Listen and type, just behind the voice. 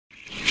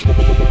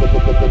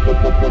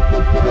Good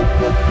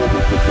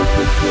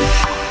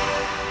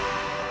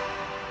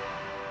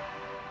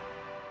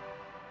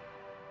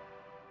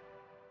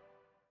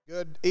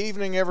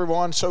evening,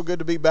 everyone. So good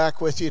to be back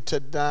with you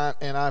tonight,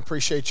 and I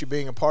appreciate you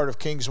being a part of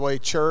Kingsway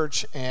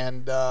Church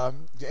and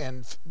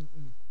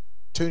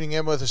tuning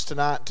in with us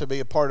tonight to be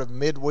a part of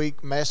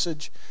midweek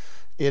message.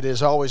 It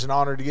is always an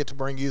honor to get to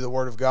bring you the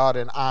Word of God,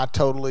 and I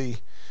totally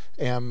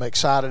am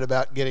excited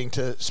about getting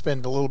to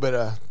spend a little bit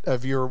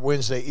of your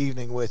Wednesday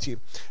evening with you.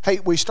 Hey,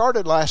 we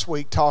started last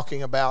week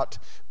talking about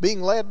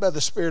being led by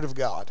the Spirit of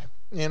God.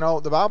 You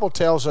know, the Bible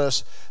tells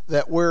us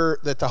that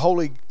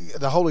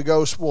the Holy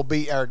Ghost will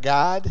be our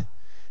guide.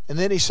 And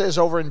then he says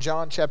over in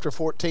John chapter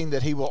 14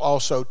 that he will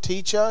also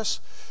teach us.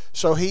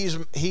 So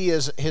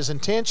his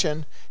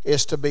intention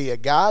is to be a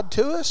guide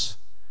to us.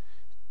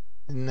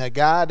 And the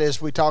guide, as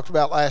we talked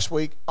about last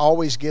week,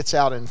 always gets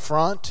out in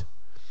front.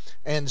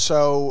 And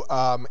so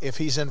if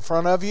he's in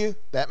front of you,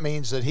 that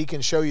means that he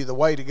can show you the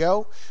way to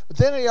go. But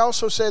then he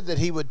also said that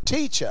he would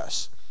teach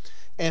us.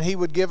 And he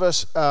would give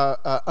us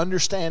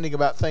understanding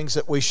about things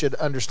that we should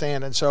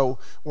understand. And so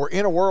we're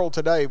in a world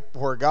today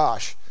where,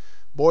 gosh,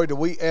 boy, do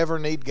we ever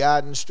need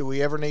guidance? Do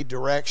we ever need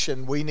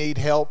direction? We need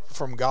help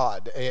from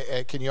God.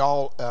 Can you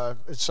all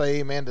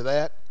say amen to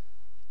that?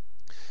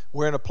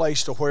 We're in a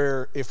place to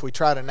where if we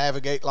try to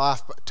navigate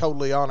life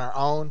totally on our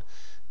own,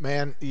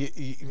 man,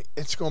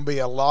 it's going to be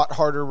a lot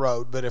harder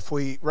road. But if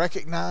we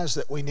recognize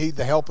that we need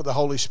the help of the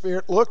Holy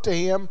Spirit, look to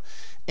Him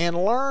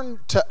and learn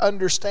to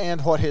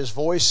understand what His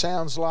voice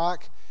sounds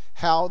like,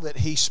 how that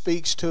He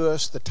speaks to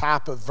us, the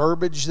type of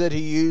verbiage that He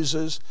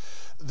uses,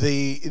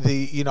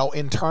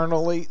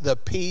 internally, the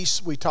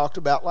peace we talked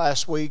about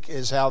last week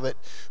is how that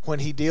when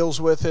He deals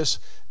with us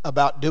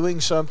about doing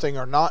something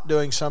or not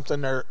doing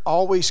something, there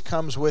always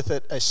comes with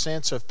it a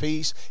sense of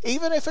peace.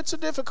 Even if it's a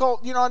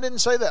difficult, I didn't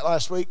say that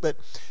last week, but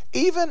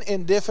even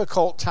in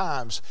difficult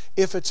times,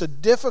 if it's a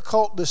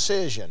difficult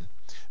decision,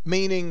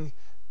 meaning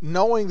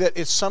knowing that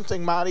it's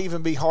something might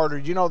even be harder.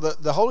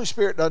 The Holy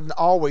Spirit doesn't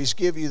always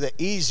give you the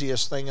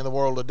easiest thing in the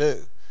world to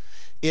do.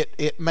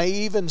 It may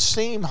even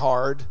seem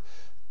hard,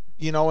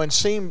 and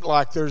seem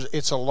like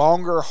it's a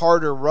longer,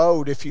 harder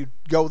road if you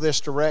go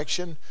this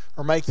direction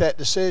or make that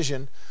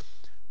decision.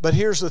 But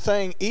here's the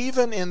thing,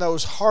 even in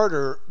those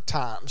harder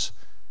times,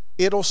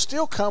 it'll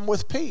still come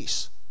with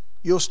peace.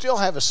 You'll still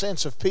have a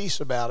sense of peace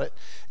about it.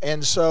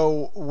 And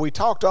so we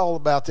talked all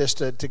about this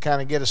to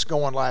kind of get us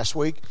going last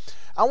week.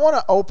 I want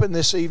to open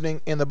this evening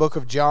in the book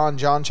of John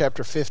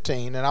chapter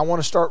 15, and I want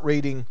to start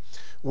reading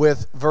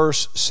with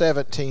verse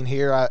 17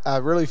 here. I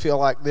really feel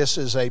like this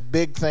is a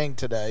big thing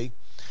today,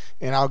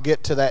 and I'll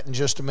get to that in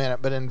just a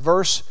minute. But in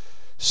verse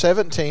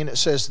 17 it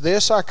says,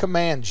 "This I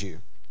command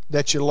you,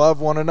 that you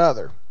love one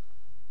another.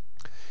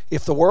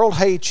 If the world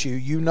hates you,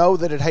 you know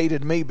that it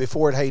hated me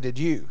before it hated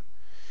you.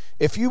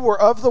 If you were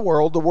of the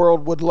world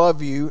would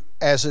love you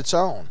as its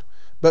own.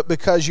 But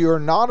because you are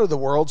not of the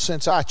world,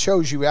 since I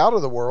chose you out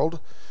of the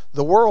world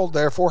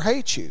therefore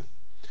hates you.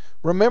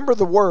 Remember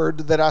the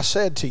word that I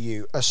said to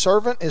you, a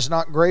servant is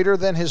not greater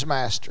than his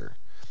master.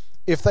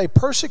 If they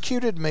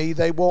persecuted me,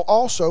 they will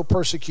also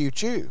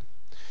persecute you.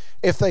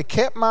 If they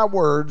kept my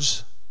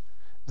words,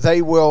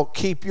 they will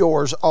keep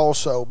yours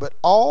also. But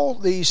all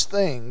these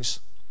things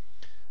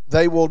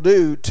they will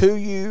do to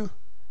you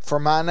for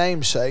my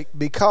name's sake,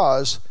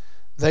 because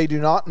they do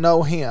not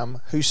know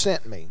him who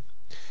sent me.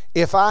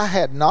 If I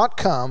had not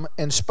come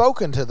and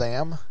spoken to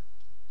them,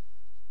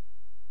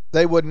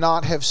 they would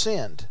not have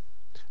sinned.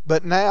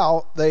 But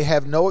now they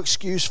have no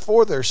excuse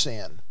for their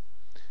sin.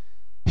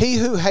 He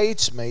who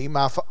hates me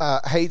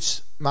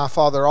hates my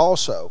Father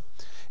also.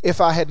 If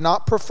I had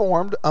not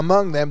performed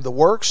among them the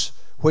works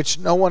which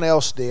no one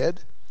else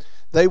did,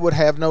 they would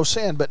have no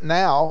sin. But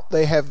now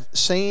they have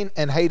seen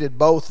and hated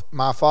both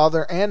my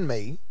Father and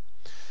me.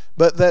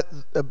 But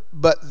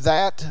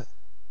that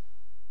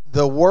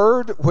the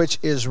word which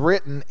is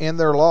written in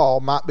their law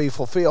might be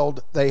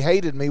fulfilled, they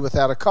hated me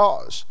without a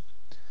cause.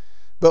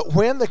 But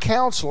when the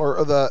Counselor,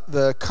 or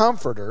the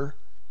Comforter,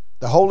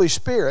 the Holy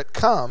Spirit,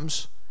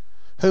 comes,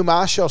 whom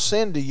I shall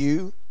send to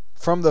you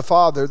from the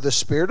Father, the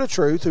Spirit of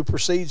truth, who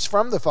proceeds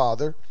from the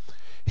Father,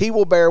 he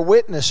will bear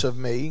witness of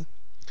me,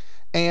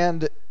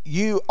 and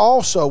you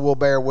also will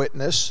bear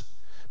witness,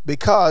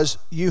 because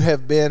you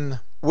have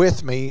been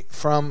with me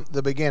from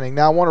the beginning."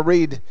 Now I want to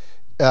read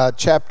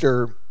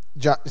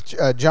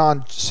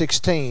John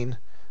 16.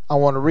 I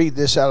want to read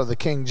this out of the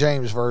King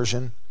James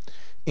Version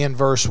in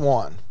verse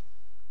 1.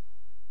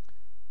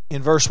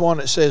 In verse 1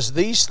 it says,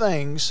 "These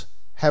things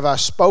have I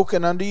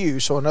spoken unto you."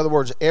 So in other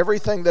words,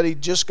 everything that he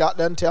just got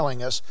done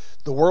telling us,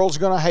 the world's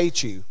going to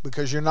hate you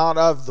because you're not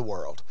of the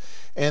world.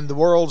 And the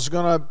world's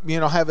going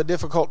to, have a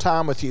difficult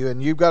time with you,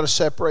 and you've got to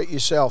separate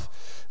yourself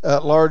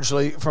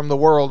largely from the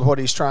world, what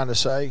he's trying to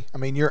say. I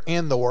mean, you're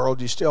in the world,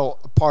 you're still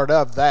a part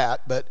of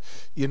that, but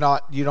you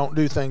don't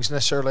do things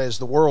necessarily as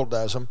the world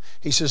does them.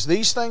 He says,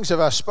 "These things have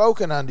I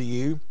spoken unto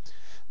you,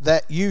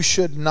 that you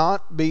should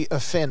not be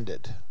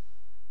offended."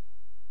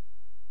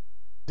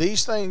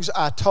 These things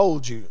I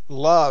told you.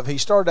 Love. He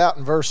started out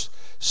in verse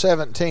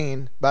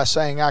 17 by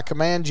saying, I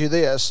command you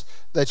this,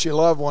 that you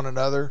love one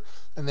another.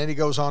 And then he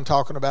goes on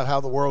talking about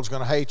how the world's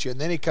going to hate you. And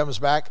then he comes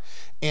back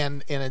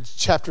and in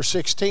chapter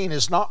 16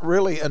 is not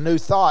really a new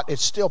thought.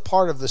 It's still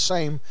part of the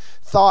same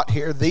thought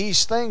here.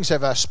 These things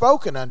have I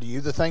spoken unto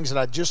you, the things that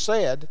I just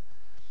said,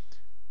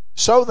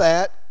 so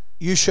that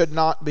you should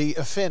not be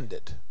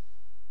offended.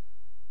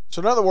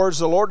 So in other words,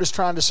 the Lord is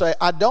trying to say,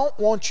 I don't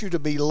want you to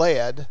be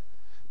led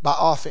by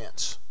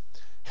offense.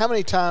 How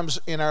many times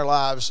in our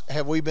lives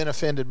have we been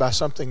offended by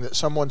something that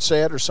someone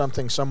said or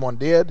something someone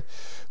did?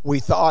 We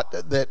thought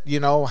that,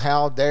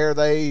 how dare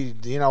they,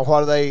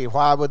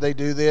 why would they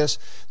do this?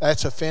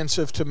 That's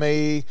offensive to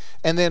me.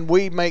 And then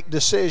we make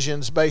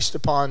decisions based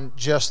upon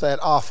just that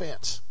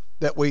offense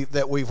that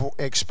we've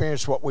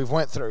experienced, what we've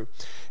went through.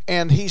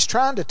 And he's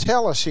trying to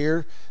tell us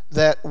here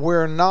that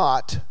we're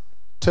not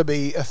to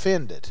be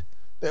offended,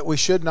 that we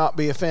should not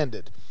be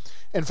offended.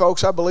 And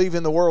folks, I believe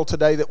in the world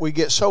today that we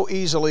get so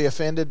easily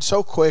offended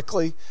so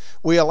quickly.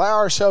 We allow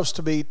ourselves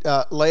to be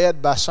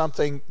led by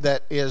something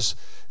that is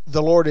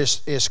the Lord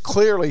is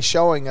clearly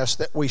showing us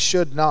that we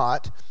should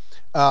not.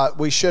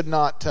 We should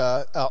not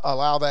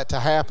allow that to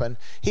happen.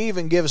 He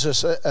even gives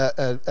us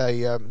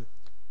a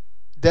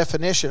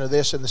definition of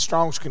this in the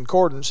Strong's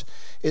Concordance.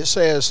 It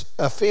says,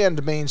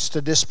 offend means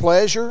to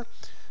displeasure,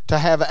 to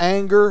have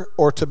anger,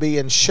 or to be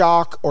in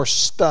shock or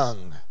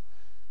stung.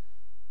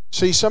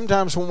 See,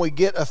 sometimes when we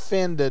get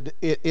offended,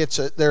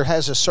 there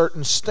has a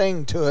certain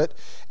sting to it,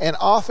 and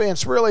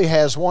offense really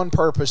has one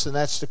purpose, and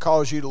that's to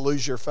cause you to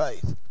lose your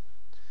faith.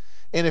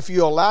 And if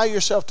you allow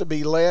yourself to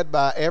be led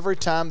by every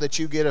time that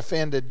you get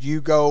offended,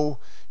 you go,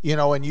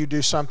 and you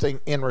do something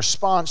in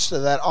response to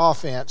that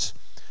offense,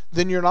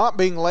 then you're not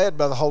being led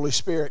by the Holy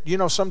Spirit.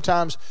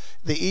 Sometimes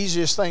the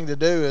easiest thing to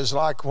do is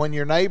like when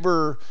your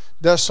neighbor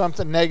does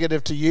something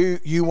negative to you,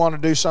 you want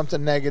to do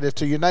something negative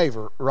to your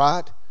neighbor,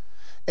 right?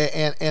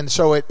 And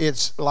so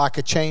it's like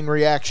a chain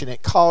reaction.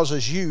 It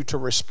causes you to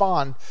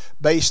respond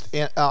based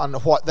on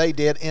what they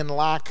did in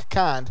like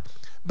kind.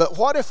 But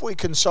what if we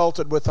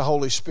consulted with the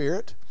Holy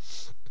Spirit?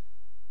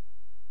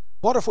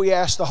 What if we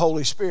asked the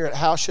Holy Spirit,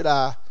 how should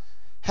I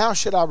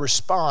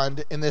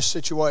respond in this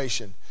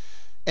situation?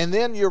 And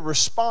then your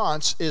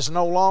response is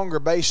no longer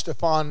based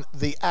upon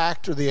the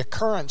act or the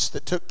occurrence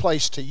that took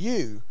place to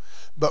you,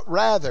 but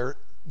rather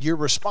your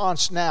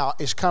response now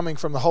is coming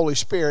from the Holy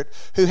Spirit,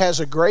 who has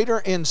a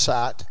greater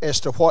insight as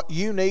to what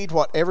you need,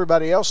 what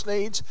everybody else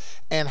needs,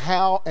 and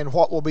how and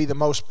what will be the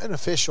most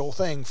beneficial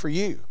thing for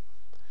you.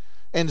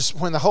 And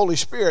when the Holy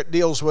Spirit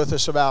deals with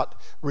us about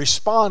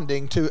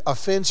responding to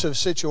offensive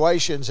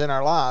situations in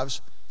our lives,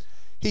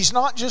 He's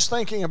not just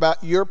thinking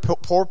about your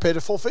poor,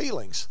 pitiful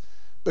feelings.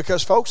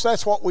 Because, folks,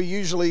 that's what we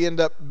usually end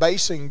up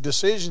basing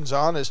decisions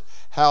on, is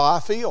how I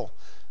feel.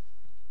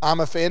 I'm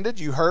offended,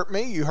 you hurt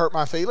me, you hurt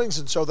my feelings,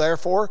 and so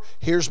therefore,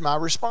 here's my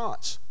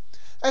response.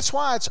 That's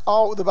why it's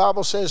all the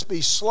Bible says,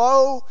 be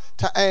slow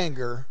to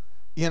anger,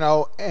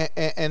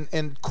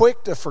 and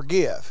quick to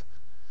forgive.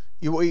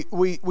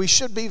 We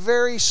should be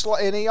very slow,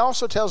 and he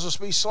also tells us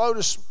be slow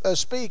to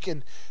speak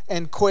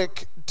and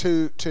quick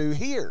to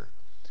hear.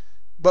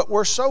 But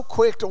we're so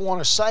quick to want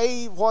to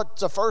say what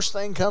the first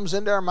thing comes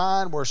into our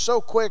mind. We're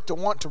so quick to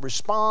want to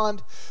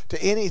respond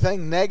to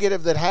anything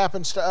negative that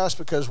happens to us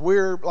because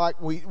we're like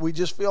we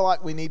just feel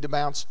like we need to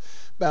bounce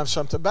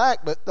something back.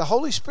 But the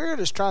Holy Spirit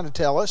is trying to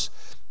tell us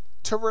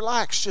to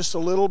relax just a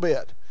little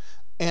bit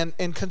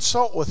and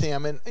consult with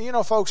Him. And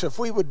folks, if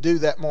we would do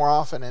that more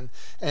often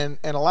and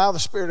allow the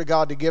Spirit of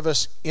God to give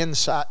us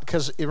insight,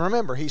 because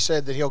remember, He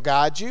said that He'll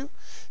guide you.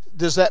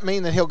 Does that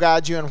mean that He'll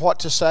guide you in what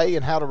to say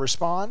and how to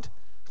respond?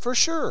 For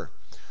sure.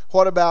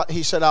 What about,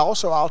 He said,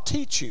 I'll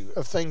teach you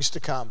of things to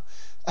come.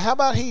 How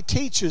about He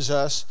teaches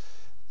us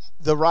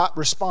the right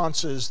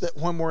responses, that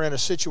when we're in a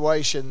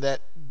situation that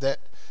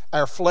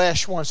our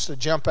flesh wants to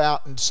jump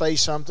out and say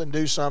something,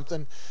 do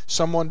something,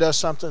 someone does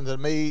something to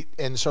me,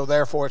 and so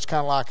therefore it's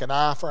kind of like an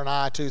eye for an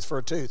eye, tooth for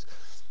a tooth.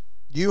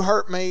 You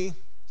hurt me,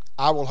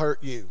 I will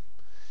hurt you.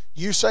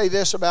 You say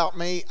this about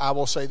me, I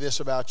will say this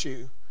about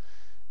you.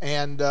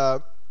 And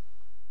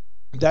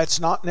that's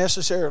not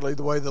necessarily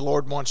the way the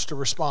Lord wants to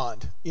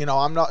respond.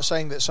 I'm not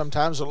saying that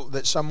sometimes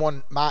that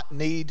someone might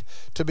need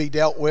to be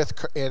dealt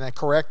with in a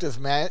corrective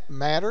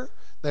matter.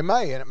 They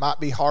may, and it might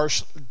be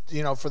harsh,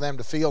 for them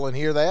to feel and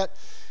hear that.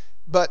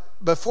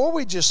 But before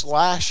we just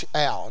lash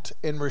out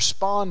and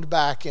respond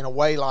back in a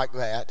way like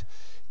that,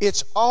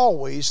 it's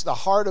always the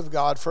heart of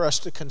God for us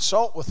to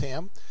consult with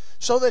Him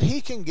so that He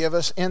can give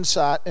us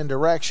insight and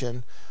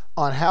direction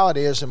on how it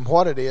is and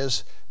what it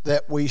is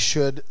that we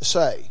should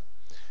say.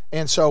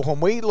 And so when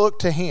we look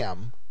to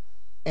Him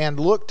and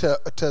look to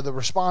the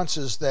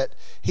responses that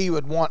He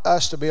would want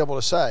us to be able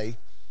to say,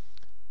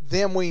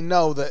 then we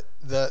know that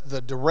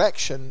the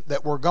direction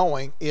that we're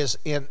going is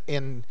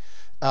in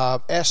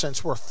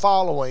essence, we're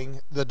following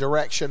the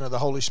direction of the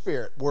Holy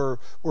Spirit. We're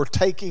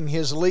taking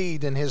His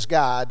lead and His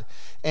guide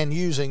and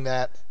using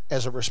that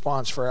as a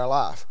response for our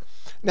life.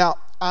 Now,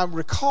 I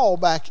recall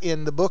back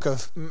in the book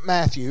of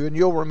Matthew, and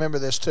you'll remember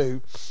this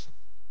too,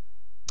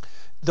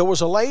 there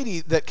was a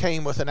lady that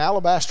came with an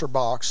alabaster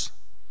box,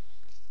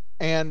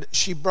 and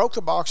she broke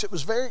the box. It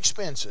was very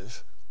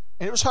expensive,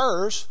 and it was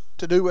hers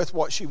to do with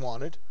what she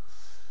wanted.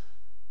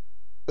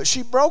 But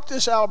she broke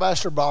this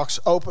alabaster box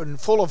open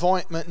full of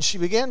ointment, and she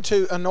began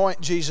to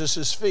anoint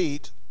Jesus'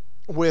 feet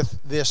with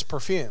this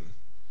perfume.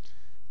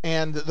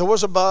 And there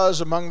was a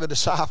buzz among the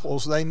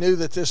disciples. They knew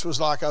that this was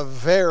like a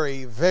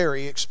very,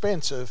 very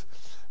expensive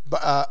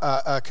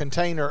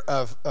container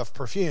of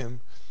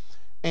perfume.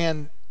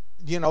 And,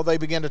 you know, they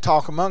began to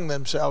talk among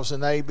themselves,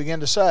 and they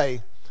began to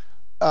say,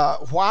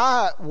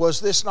 why was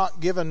this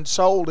not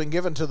sold and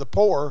given to the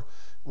poor?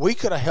 We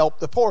could have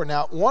helped the poor.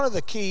 Now, one of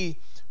the key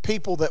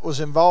people that was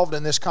involved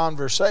in this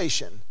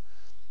conversation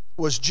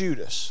was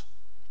Judas.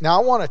 Now,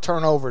 I want to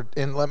turn over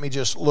and let me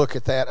just look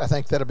at that. I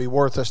think that'll be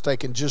worth us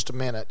taking just a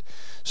minute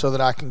so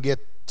that I can get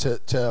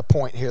to a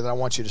point here that I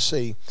want you to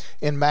see.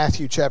 In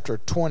Matthew chapter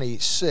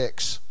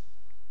 26,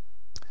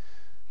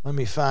 let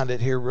me find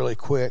it here really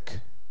quick.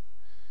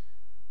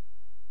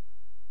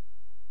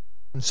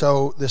 And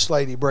so this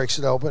lady breaks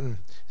it open.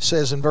 It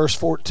says in verse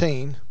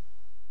 14,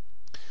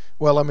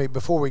 well,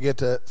 before we get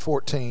to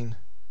 14,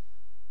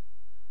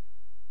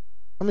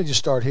 let me just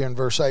start here in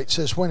verse 8. It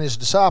says, when his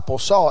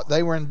disciples saw it,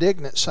 they were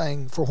indignant,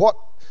 saying, for what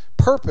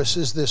purpose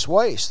is this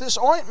waste? This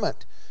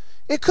ointment,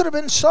 it could have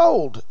been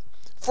sold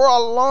for a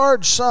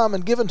large sum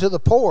and given to the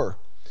poor.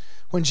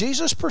 When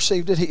Jesus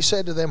perceived it, he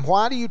said to them,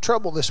 why do you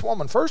trouble this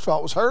woman? First of all,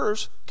 it was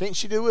hers. Can't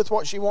she do with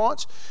what she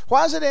wants?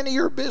 Why is it any of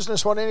your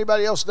business what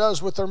anybody else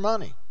does with their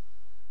money?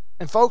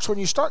 And folks, when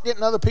you start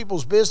getting other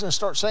people's business,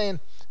 start saying,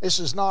 this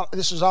is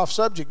off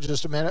subject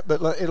just a minute,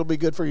 but it'll be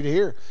good for you to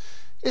hear.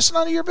 It's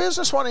none of your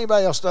business what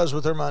anybody else does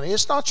with their money.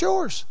 It's not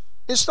yours.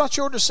 It's not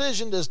your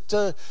decision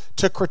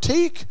to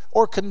critique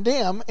or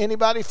condemn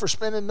anybody for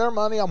spending their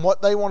money on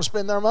what they want to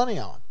spend their money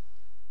on.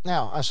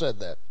 Now, I said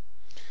that.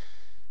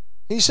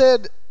 He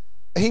said,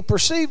 he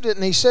perceived it,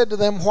 and he said to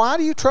them, why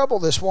do you trouble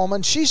this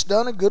woman? She's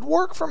done a good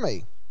work for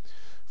me.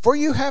 For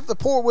you have the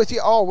poor with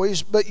you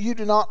always, but you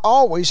do not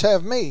always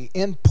have me.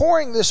 In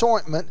pouring this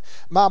ointment,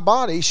 my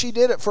body, she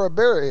did it for a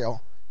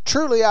burial.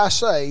 Truly I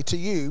say to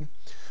you,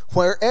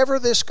 wherever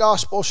this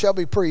gospel shall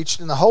be preached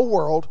in the whole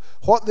world,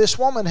 what this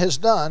woman has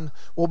done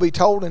will be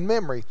told in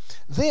memory.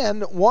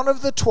 Then one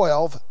of the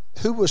 12,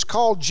 who was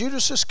called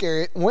Judas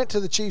Iscariot, went to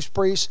the chief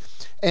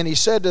priests, and he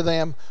said to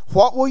them,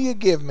 what will you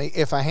give me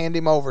if I hand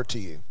him over to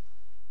you?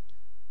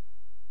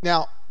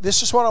 Now,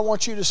 this is what I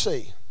want you to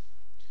see.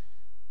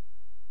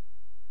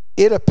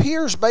 It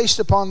appears based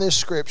upon this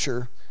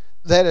scripture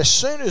that as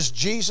soon as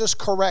Jesus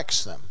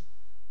corrects them,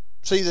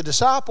 see, the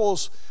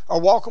disciples are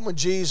walking with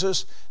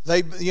Jesus.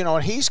 And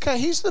he's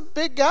the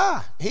big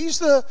guy. He's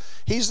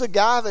the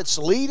guy that's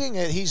leading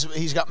it.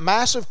 He's got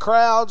massive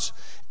crowds,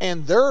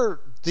 and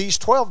these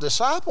 12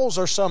 disciples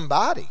are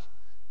somebody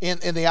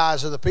in the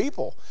eyes of the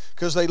people,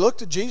 because they look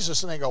to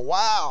Jesus and they go,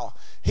 wow,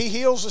 he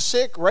heals the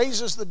sick,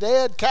 raises the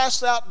dead,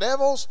 casts out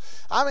devils.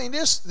 I mean,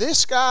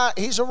 this guy,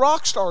 he's a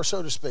rock star,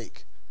 so to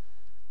speak.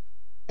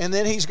 And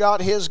then he's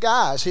got his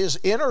guys, his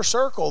inner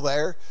circle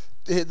there,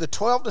 the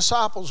 12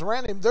 disciples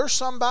around him. They're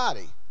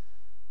somebody.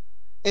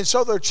 And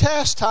so they're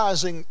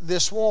chastising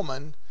this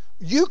woman.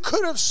 You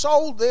could have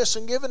sold this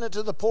and given it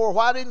to the poor.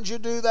 Why didn't you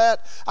do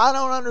that? I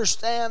don't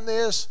understand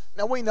this.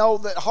 Now, we know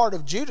that the heart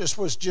of Judas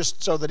was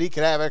just so that he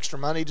could have extra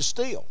money to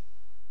steal.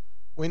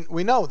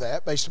 We know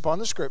that based upon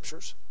the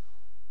scriptures.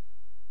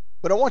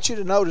 But I want you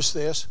to notice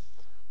this.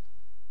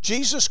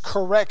 Jesus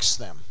corrects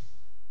them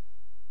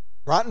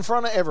right in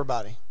front of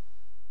everybody.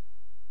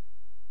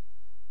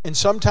 And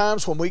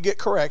sometimes when we get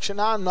correction,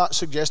 I'm not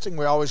suggesting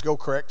we always go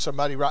correct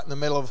somebody right in the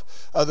middle of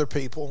other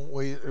people.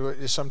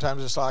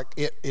 Sometimes it's like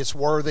it's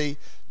worthy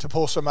to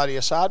pull somebody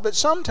aside. But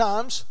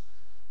sometimes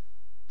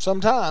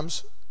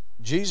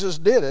Jesus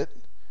did it.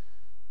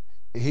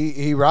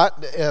 He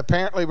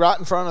apparently right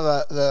in front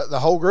of the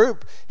whole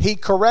group, he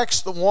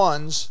corrects the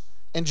ones.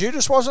 And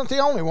Judas wasn't the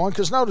only one,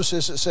 because notice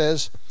this, it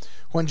says,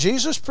 when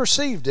Jesus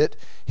perceived it,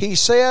 he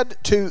said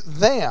to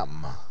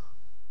them.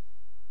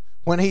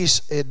 When his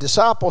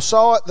disciples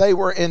saw it, they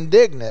were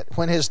indignant.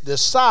 When his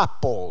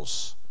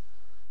disciples,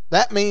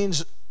 that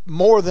means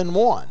more than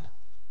one.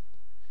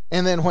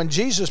 And then when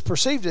Jesus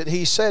perceived it,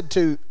 he said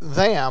to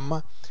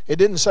them. It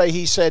didn't say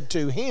he said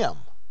to him.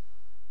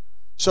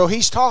 So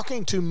he's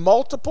talking to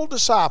multiple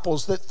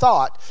disciples that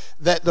thought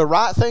that the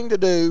right thing to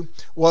do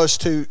was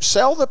to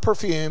sell the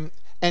perfume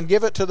and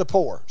give it to the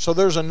poor. So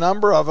there's a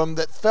number of them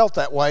that felt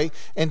that way.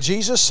 And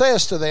Jesus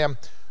says to them,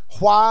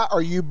 why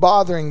are you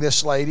bothering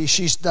this lady?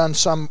 She's done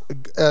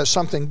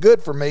something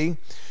good for me.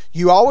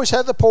 You always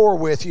have the poor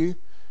with you,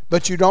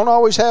 but you don't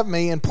always have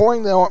me. And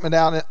pouring the ointment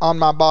out on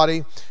my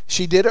body,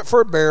 she did it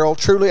for a burial.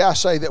 Truly I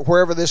say that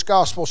wherever this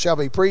gospel shall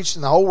be preached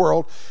in the whole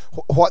world,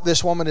 what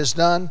this woman has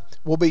done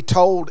will be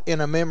told in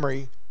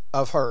memory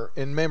of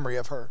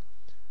her.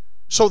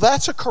 So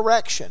that's a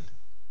correction.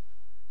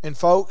 And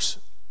folks,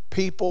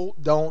 people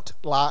don't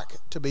like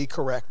to be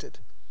corrected.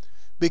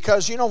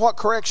 Because you know what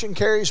correction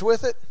carries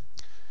with it?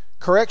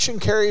 Correction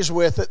carries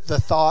with it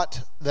the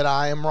thought that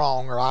I am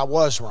wrong or I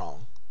was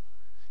wrong.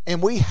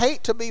 And we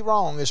hate to be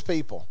wrong as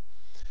people.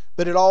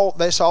 But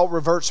this all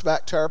reverts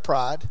back to our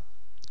pride.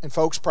 And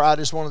folks, pride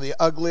is one of the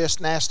ugliest,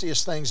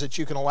 nastiest things that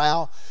you can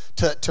allow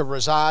to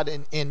reside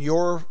in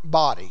your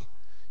body.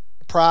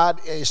 Pride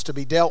is to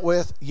be dealt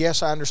with.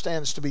 Yes, I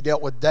understand it's to be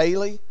dealt with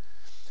daily.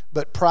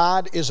 But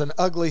pride is an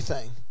ugly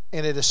thing.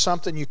 And it is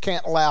something you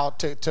can't allow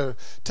to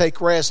take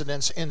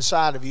residence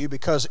inside of you,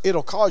 because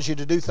it'll cause you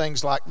to do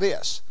things like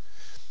this.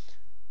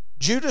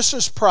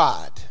 Judas's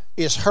pride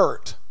is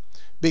hurt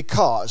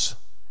because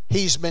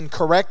he's been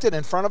corrected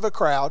in front of a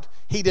crowd.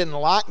 He didn't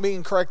like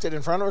being corrected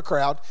in front of a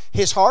crowd.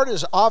 His heart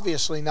is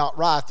obviously not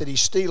right that he's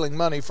stealing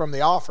money from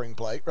the offering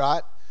plate,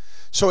 right?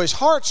 So his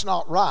heart's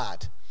not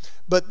right.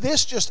 But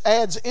this just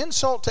adds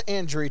insult to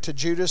injury to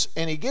Judas,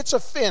 and he gets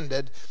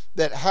offended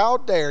that how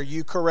dare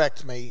you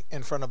correct me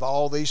in front of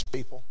all these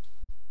people.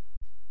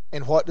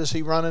 And what does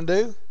he run and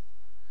do?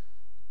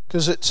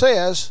 Because it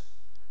says,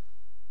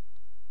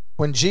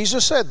 when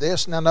Jesus said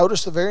this, now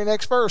notice the very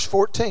next verse,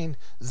 14,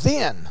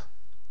 then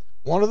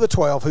one of the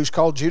 12, who's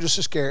called Judas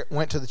Iscariot,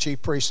 went to the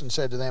chief priests and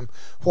said to them,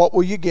 what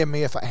will you give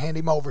me if I hand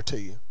him over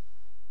to you?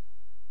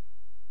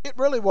 It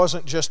really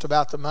wasn't just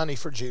about the money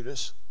for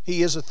Judas.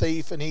 He is a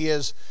thief, and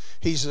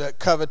he's a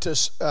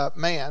covetous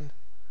man.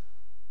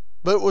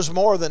 But it was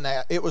more than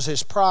that. It was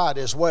his pride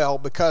as well,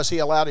 because he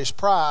allowed his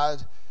pride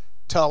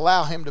to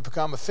allow him to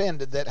become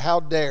offended that how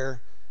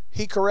dare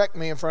he correct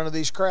me in front of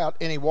these crowd,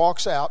 and he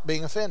walks out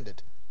being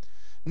offended.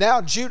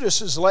 Now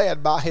Judas is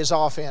led by his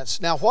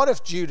offense. Now what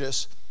if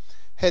Judas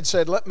had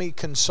said, let me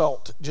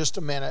consult just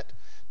a minute.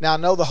 Now I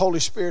know the Holy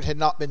Spirit had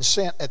not been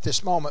sent at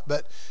this moment,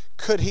 but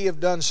could he have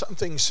done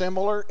something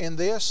similar in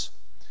this?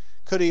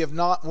 Could he have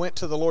not went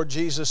to the Lord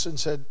Jesus and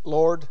said,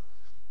 Lord,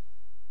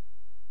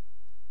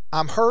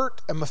 I'm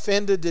hurt, I'm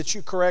offended that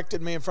you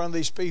corrected me in front of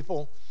these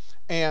people,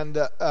 and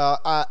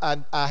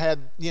I had,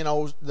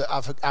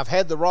 I've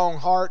had the wrong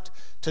heart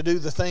to do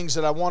the things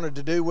that I wanted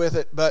to do with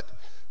it, but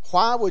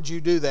why would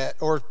you do that?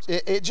 Or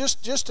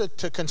just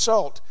to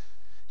consult.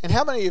 And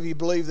how many of you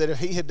believe that if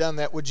he had done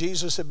that, would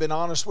Jesus have been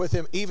honest with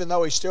him, even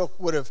though he still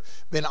would have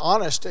been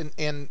honest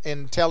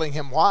in telling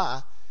him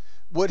why?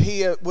 Would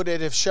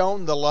it have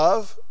shown the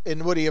love,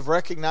 and would he have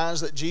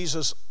recognized that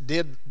Jesus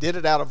did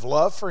it out of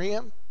love for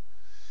him?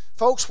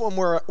 Folks, when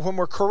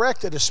we're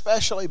corrected,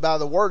 especially by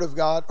the Word of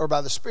God or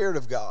by the Spirit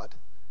of God,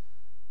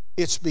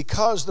 it's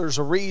because there's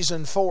a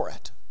reason for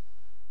it.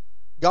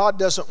 God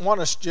doesn't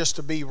want us just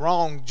to be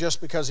wrong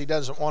just because he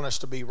doesn't want us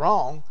to be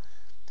wrong.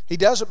 He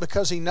does it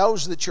because he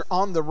knows that you're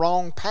on the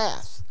wrong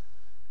path.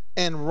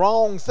 And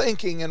wrong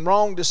thinking and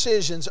wrong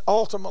decisions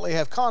ultimately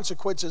have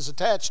consequences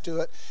attached to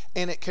it,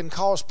 and it can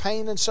cause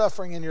pain and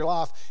suffering in your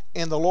life,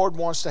 and the Lord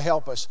wants to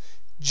help us.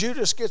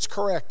 Judas gets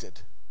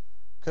corrected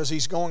because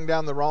he's going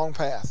down the wrong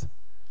path.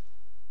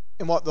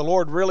 And what the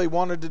Lord really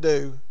wanted to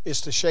do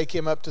is to shake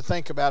him up to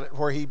think about it,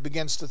 where he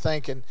begins to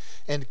think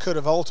and could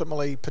have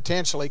ultimately,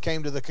 potentially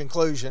came to the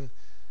conclusion,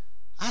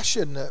 I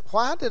shouldn't have.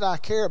 Why did I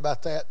care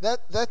about that?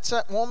 That's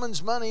that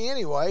woman's money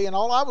anyway, and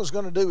all I was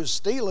going to do is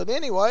steal it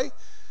anyway.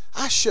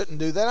 I shouldn't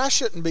do that. I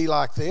shouldn't be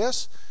like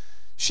this.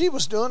 She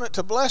was doing it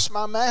to bless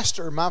my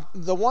master,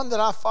 the one that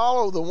I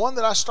follow, the one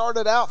that I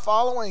started out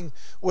following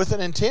with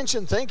an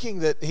intention, thinking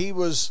that he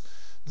was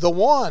the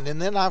one,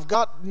 and then I've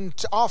gotten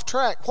off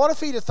track. What if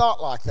he'd have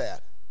thought like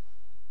that?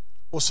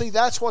 Well, see,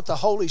 that's what the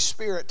Holy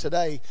Spirit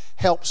today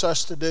helps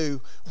us to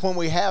do when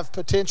we have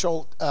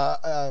potential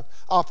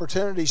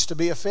opportunities to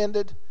be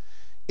offended.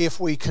 If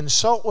we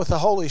consult with the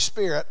Holy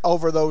Spirit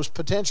over those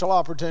potential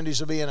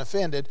opportunities of being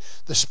offended,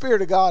 the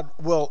Spirit of God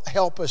will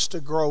help us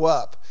to grow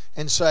up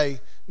and say,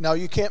 no,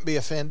 you can't be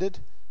offended.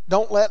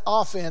 Don't let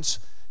offense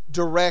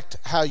direct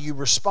how you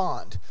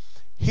respond.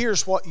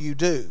 Here's what you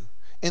do.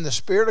 And the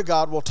Spirit of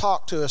God will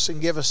talk to us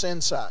and give us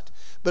insight.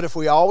 But if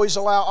we always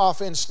allow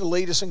offense to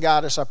lead us and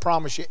guide us, I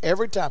promise you,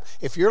 every time,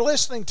 if you're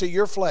listening to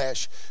your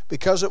flesh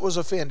because it was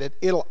offended,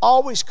 it'll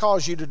always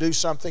cause you to do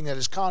something that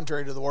is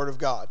contrary to the Word of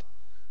God.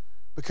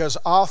 Because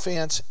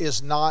offense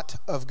is not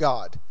of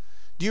God.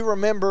 Do you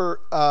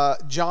remember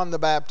John the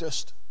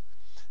Baptist?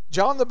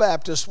 John the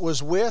Baptist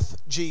was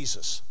with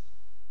Jesus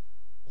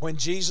when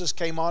Jesus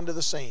came onto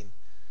the scene.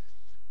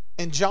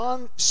 And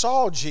John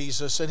saw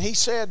Jesus, and he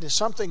said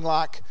something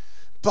like,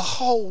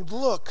 behold,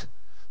 look,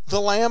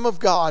 the Lamb of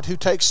God who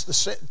takes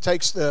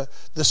the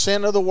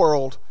sin of the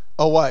world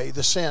away,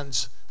 the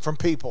sins from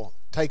people,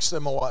 takes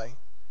them away.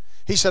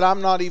 He said,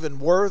 I'm not even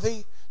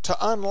worthy to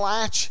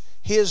unlatch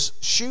his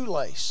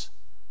shoelace.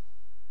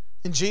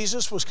 And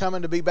Jesus was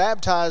coming to be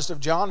baptized of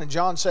John, and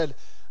John said,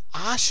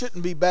 I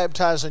shouldn't be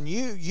baptizing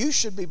you. You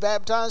should be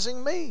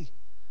baptizing me.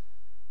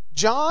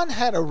 John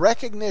had a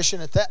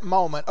recognition at that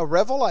moment, a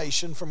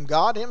revelation from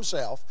God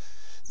himself,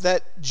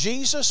 that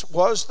Jesus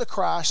was the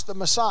Christ, the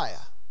Messiah.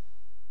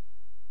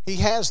 He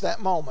has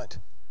that moment.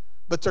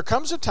 But there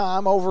comes a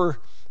time over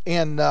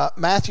in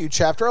Matthew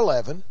chapter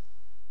 11.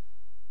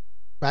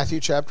 Matthew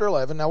chapter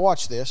 11. Now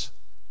watch this.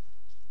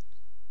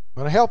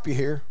 I'm going to help you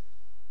here.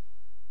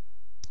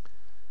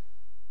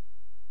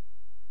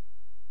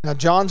 Now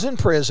John's in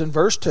prison,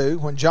 verse 2.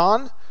 When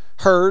John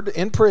heard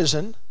in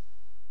prison,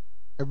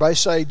 Everybody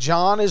say,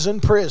 John is in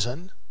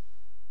prison.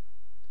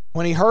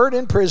 When he heard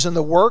in prison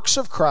the works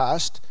of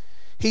Christ,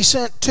 he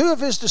sent 2 of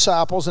his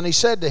disciples, and he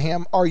said to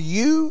him, are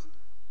you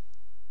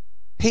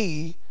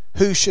he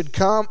who should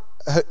come,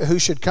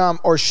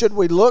 or should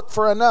we look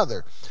for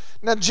another?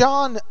 Now,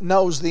 John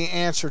knows the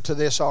answer to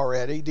this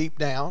already, deep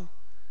down,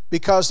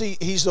 because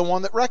he's the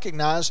one that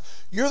recognized,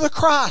 you're the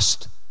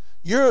Christ.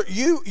 You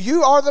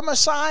are the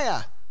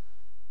Messiah.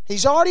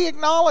 He's already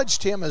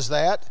acknowledged him as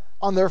that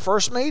on their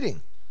first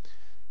meeting.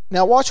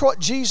 Now, watch what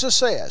Jesus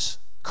says.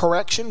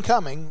 Correction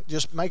coming.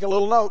 Just make a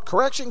little note.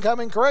 Correction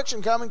coming,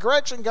 correction coming,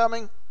 correction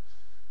coming.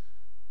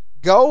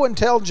 Go and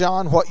tell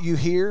John what you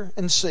hear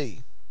and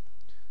see.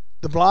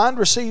 The blind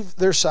receive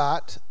their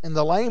sight, and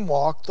the lame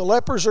walk. The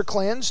lepers are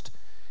cleansed,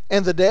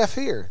 and the deaf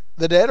hear.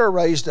 The dead are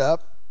raised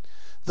up.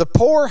 The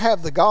poor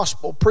have the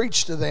gospel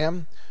preached to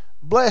them.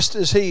 Blessed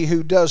is he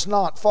who does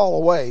not fall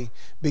away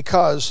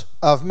because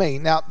of me.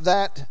 Now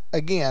that,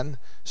 again,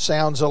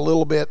 sounds a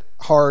little bit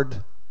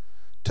hard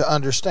to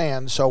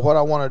understand. So what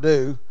I want to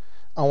do,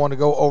 I want to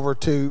go over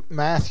to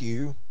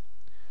Matthew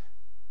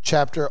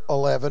chapter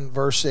 11,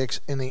 verse 6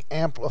 in the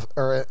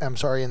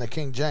in the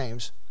King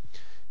James.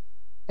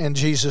 And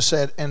Jesus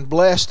said, and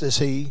blessed is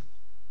he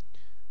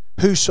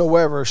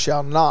whosoever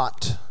shall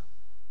not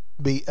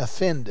be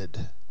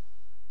offended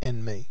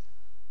in me.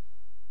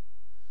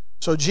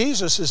 So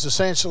Jesus is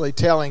essentially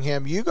telling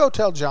him, you go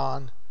tell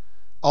John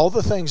all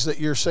the things that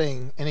you're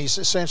seeing. And he's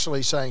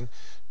essentially saying,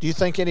 do you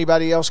think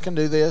anybody else can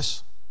do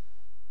this?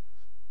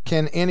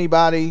 Can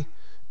anybody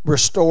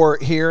restore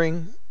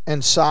hearing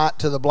and sight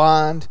to the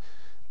blind?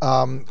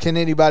 Can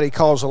anybody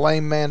cause a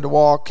lame man to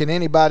walk? Can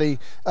anybody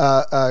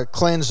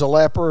cleanse the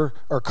leper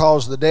or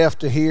cause the deaf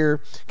to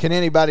hear? Can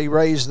anybody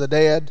raise the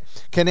dead?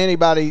 Can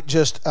anybody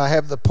just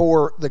have the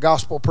poor, the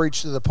gospel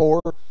preached to the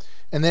poor?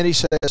 And then he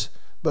says,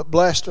 but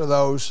blessed are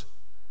those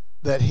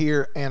that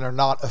hear and are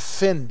not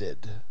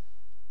offended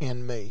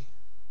in me.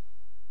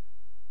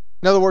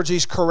 In other words,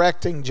 he's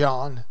correcting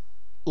John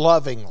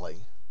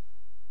lovingly.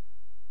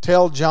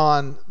 Tell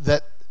John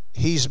that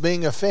he's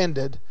being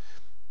offended,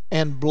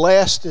 and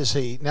blessed is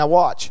he. Now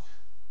watch.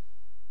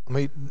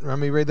 Let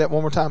me read that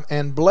one more time.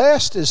 And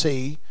blessed is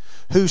he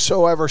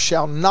whosoever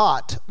shall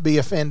not be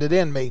offended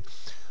in me.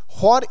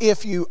 What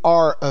if you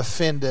are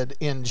offended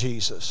in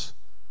Jesus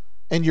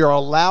and you're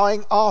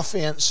allowing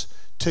offense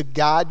to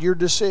guide your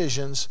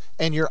decisions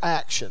and your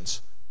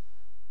actions?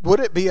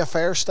 Would it be a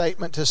fair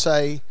statement to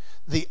say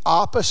the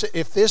opposite?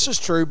 If this is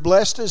true,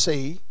 blessed is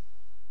he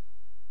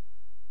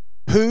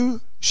who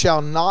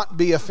shall not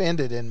be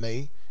offended in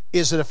me.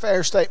 Is it a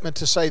fair statement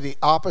to say the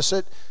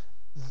opposite,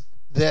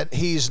 that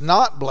he's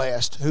not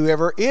blessed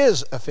whoever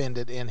is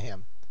offended in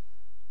him?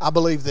 I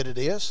believe that it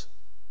is.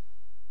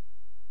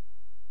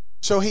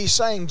 So he's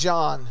saying,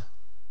 John,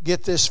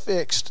 get this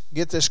fixed,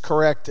 get this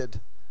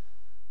corrected.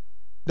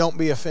 Don't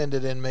be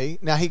offended in me.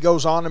 Now he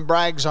goes on and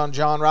brags on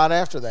John right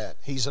after that.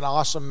 He's an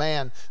awesome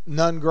man,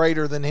 none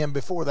greater than him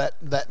before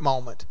that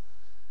moment.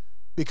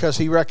 Because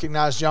he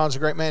recognized John's a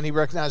great man. He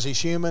recognized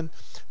he's human,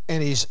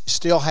 and he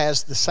still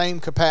has the same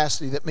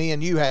capacity that me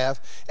and you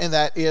have, and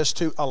that is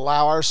to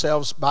allow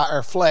ourselves by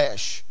our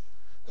flesh,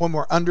 when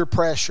we're under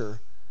pressure,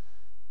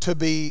 to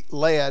be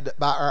led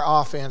by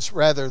our offense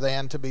rather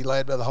than to be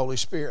led by the Holy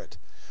Spirit.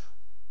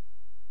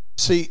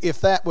 See,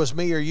 if that was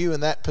me or you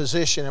in that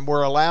position, and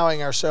we're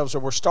allowing ourselves, or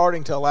we're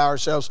starting to allow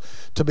ourselves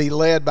to be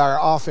led by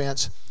our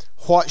offense,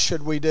 what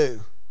should we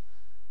do?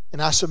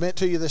 And I submit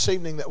to you this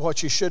evening that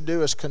what you should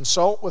do is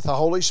consult with the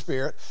Holy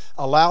Spirit,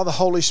 allow the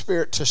Holy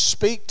Spirit to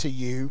speak to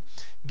you,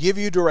 give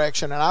you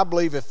direction. And I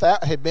believe if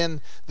that had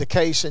been the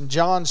case in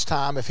John's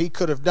time, if he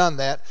could have done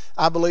that,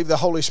 I believe the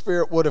Holy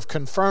Spirit would have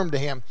confirmed to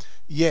him,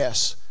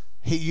 yes,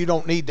 you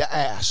don't need to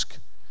ask.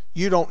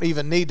 You don't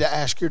even need to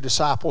ask your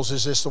disciples,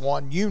 is this the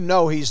one? You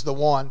know he's the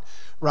one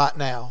right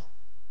now.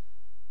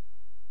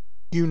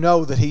 You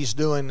know that he's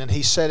doing and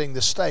he's setting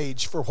the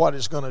stage for what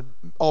is going to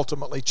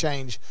ultimately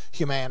change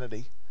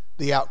humanity,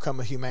 the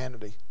outcome of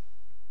humanity.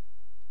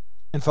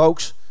 And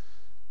folks,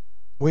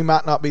 we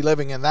might not be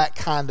living in that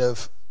kind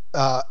of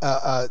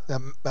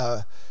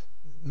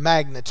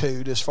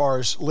magnitude as far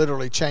as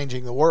literally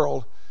changing the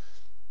world,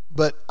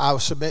 but I will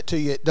submit to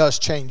you it does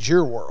change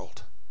your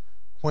world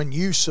when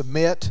you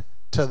submit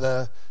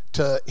to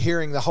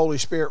hearing the Holy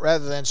Spirit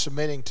rather than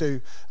submitting to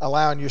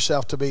allowing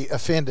yourself to be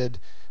offended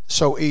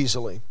so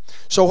easily.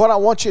 So what I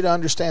want you to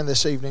understand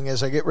this evening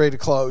as I get ready to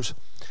close,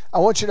 I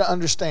want you to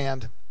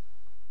understand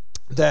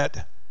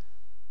that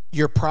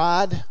your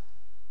pride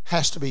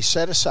has to be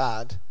set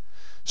aside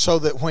so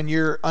that when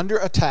you're under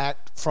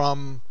attack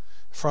from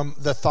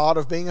the thought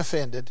of being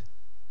offended,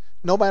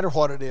 no matter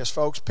what it is,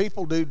 folks,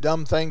 people do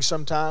dumb things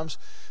sometimes.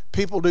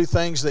 People do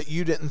things that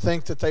you didn't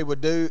think that they would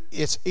do.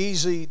 It's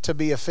easy to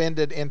be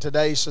offended in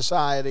today's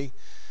society,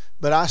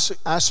 but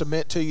I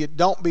submit to you,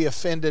 don't be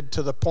offended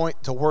to the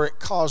point to where it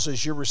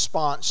causes your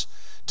response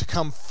to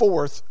come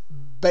forth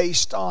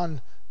based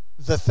on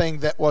the thing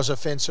that was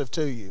offensive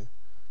to you.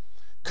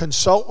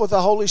 Consult with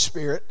the Holy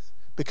Spirit,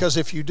 because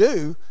if you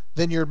do,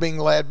 then you're being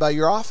led by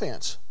your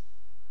offense.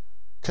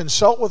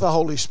 consult with the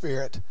Holy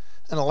Spirit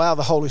and allow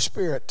the Holy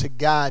Spirit to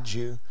guide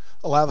you.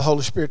 Allow the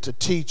Holy Spirit to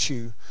teach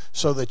you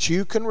so that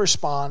you can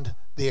respond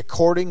the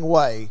according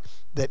way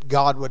that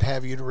God would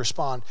have you to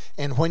respond.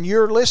 And when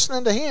you're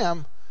listening to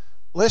Him,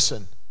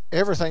 listen,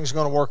 everything's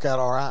going to work out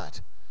all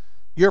right.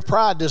 Your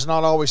pride does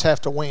not always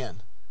have to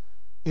win.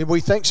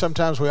 We think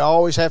sometimes we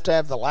always have to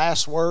have the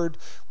last word.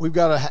 We've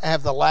got to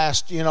have the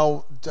last,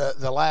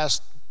 the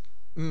last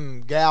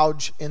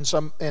gouge in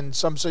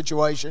some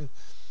situation.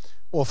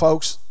 Well,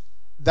 folks,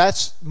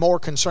 that's more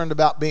concerned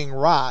about being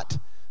right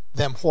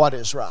than what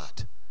is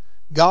right.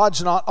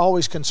 God's not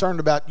always concerned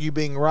about you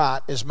being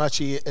right as much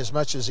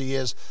as He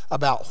is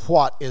about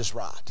what is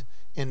right.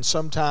 And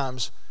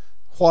sometimes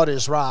what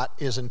is right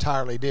is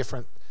entirely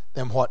different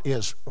than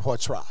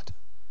what's right.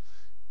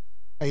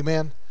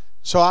 Amen.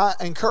 So I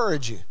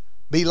encourage you,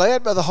 be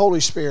led by the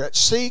Holy Spirit.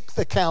 Seek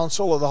the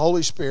counsel of the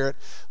Holy Spirit.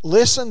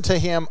 Listen to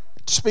Him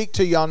speak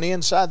to you on the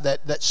inside,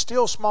 that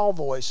still small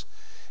voice.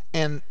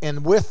 And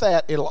with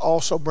that, it'll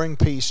also bring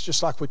peace,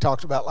 just like we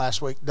talked about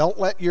last week. Don't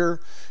let your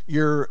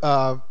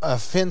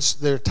offense,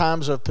 their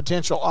times of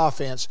potential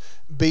offense,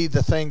 be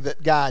the thing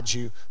that guides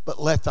you, but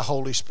let the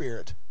Holy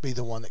Spirit be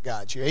the one that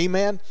guides you.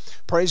 Amen.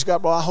 Praise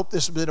God. Well, I hope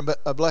this has been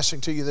a blessing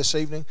to you this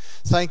evening.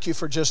 Thank you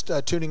for just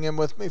tuning in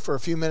with me for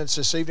a few minutes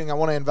this evening. I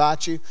want to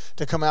invite you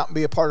to come out and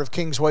be a part of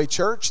Kingsway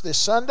Church this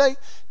Sunday,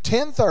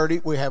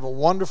 10:30. We have a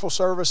wonderful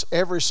service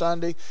every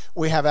Sunday.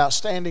 We have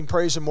outstanding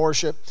praise and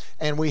worship,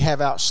 and we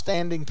have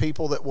outstanding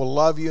people that will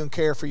love you and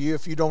care for you.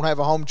 If you don't have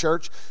a home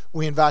church,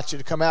 we invite you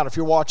to come out. If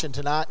you're watching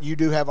tonight and you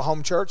do have a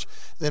home church,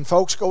 then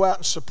folks, go out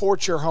and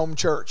support your home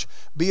church.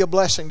 Be a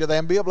blessing to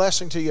them. Be a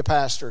blessing to your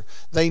pastor.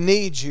 They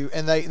need you,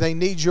 and they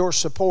need your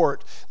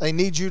support. They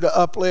need you to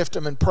uplift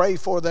them and pray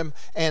for them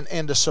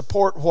and to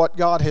support what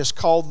God has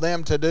called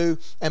them to do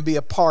and be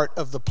a part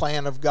of the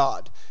plan of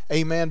God.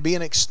 Amen. Be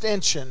an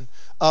extension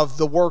of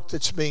the work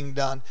that's being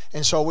done.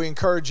 And so we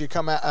encourage you,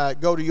 come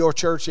out, go to your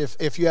church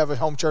if you have a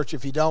home church.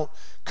 If you don't,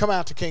 come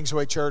out to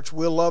Kingsway Church.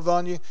 We'll love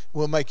on you.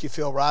 We'll make you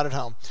feel right at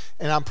home.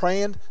 And I'm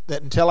praying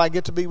that until I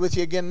get to be with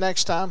you again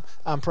next time,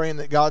 I'm praying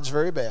that God's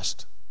very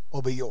best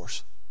will be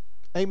yours.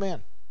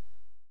 Amen.